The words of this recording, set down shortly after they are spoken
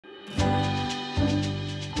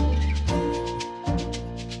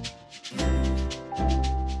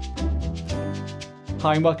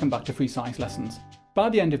Hi and welcome back to Free Science Lessons. By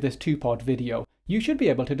the end of this two-part video, you should be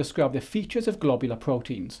able to describe the features of globular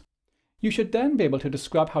proteins. You should then be able to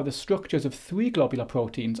describe how the structures of 3 globular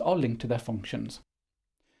proteins are linked to their functions.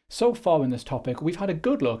 So far in this topic, we've had a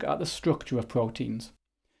good look at the structure of proteins.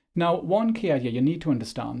 Now, one key idea you need to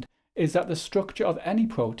understand is that the structure of any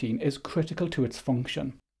protein is critical to its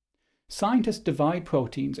function. Scientists divide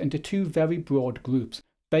proteins into 2 very broad groups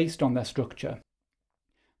based on their structure.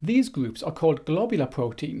 These groups are called globular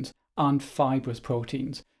proteins and fibrous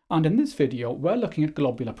proteins, and in this video we're looking at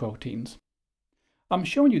globular proteins. I'm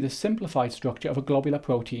showing you the simplified structure of a globular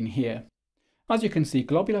protein here. As you can see,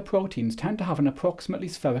 globular proteins tend to have an approximately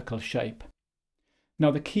spherical shape. Now,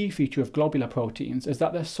 the key feature of globular proteins is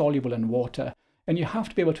that they're soluble in water, and you have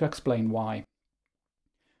to be able to explain why.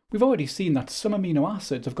 We've already seen that some amino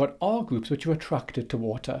acids have got R groups which are attracted to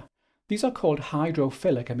water. These are called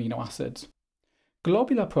hydrophilic amino acids.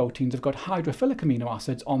 Globular proteins have got hydrophilic amino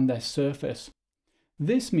acids on their surface.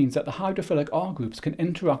 This means that the hydrophilic R groups can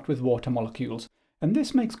interact with water molecules, and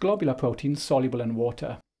this makes globular proteins soluble in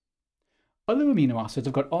water. Other amino acids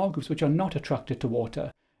have got R groups which are not attracted to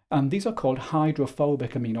water, and these are called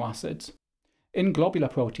hydrophobic amino acids. In globular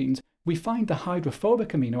proteins, we find the hydrophobic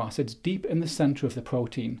amino acids deep in the centre of the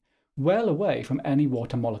protein, well away from any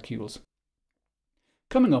water molecules.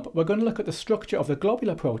 Coming up, we're going to look at the structure of the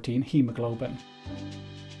globular protein hemoglobin.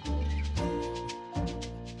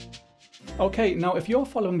 Okay, now if you're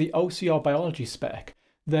following the OCR biology spec,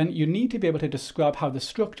 then you need to be able to describe how the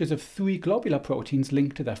structures of 3 globular proteins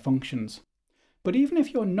link to their functions. But even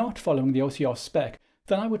if you're not following the OCR spec,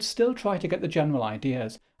 then I would still try to get the general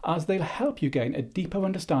ideas, as they'll help you gain a deeper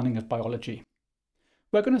understanding of biology.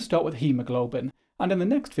 We're going to start with hemoglobin, and in the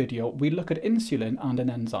next video we look at insulin and an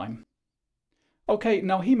enzyme. Okay,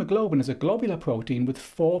 now hemoglobin is a globular protein with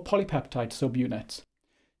 4 polypeptide subunits.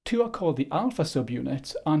 2 are called the alpha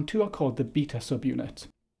subunits and 2 are called the beta subunits.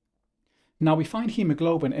 Now, we find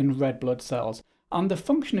hemoglobin in red blood cells, and the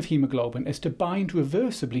function of hemoglobin is to bind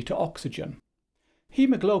reversibly to oxygen.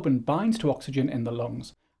 Hemoglobin binds to oxygen in the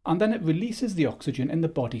lungs, and then it releases the oxygen in the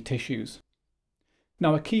body tissues.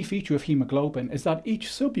 Now, a key feature of hemoglobin is that each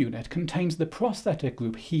subunit contains the prosthetic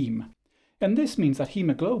group heme, and this means that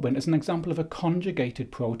hemoglobin is an example of a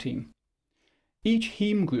conjugated protein. Each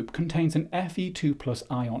heme group contains an Fe2+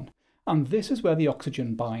 ion, and this is where the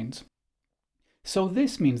oxygen binds. So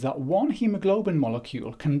this means that one hemoglobin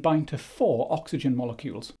molecule can bind to 4 oxygen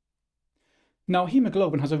molecules. Now,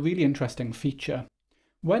 hemoglobin has a really interesting feature.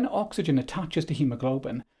 When oxygen attaches to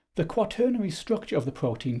hemoglobin, the quaternary structure of the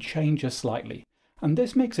protein changes slightly, and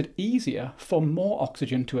this makes it easier for more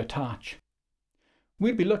oxygen to attach.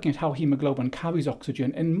 We'll be looking at how hemoglobin carries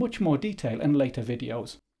oxygen in much more detail in later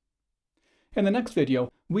videos. In the next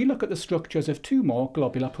video, we look at the structures of 2 more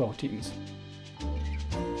globular proteins.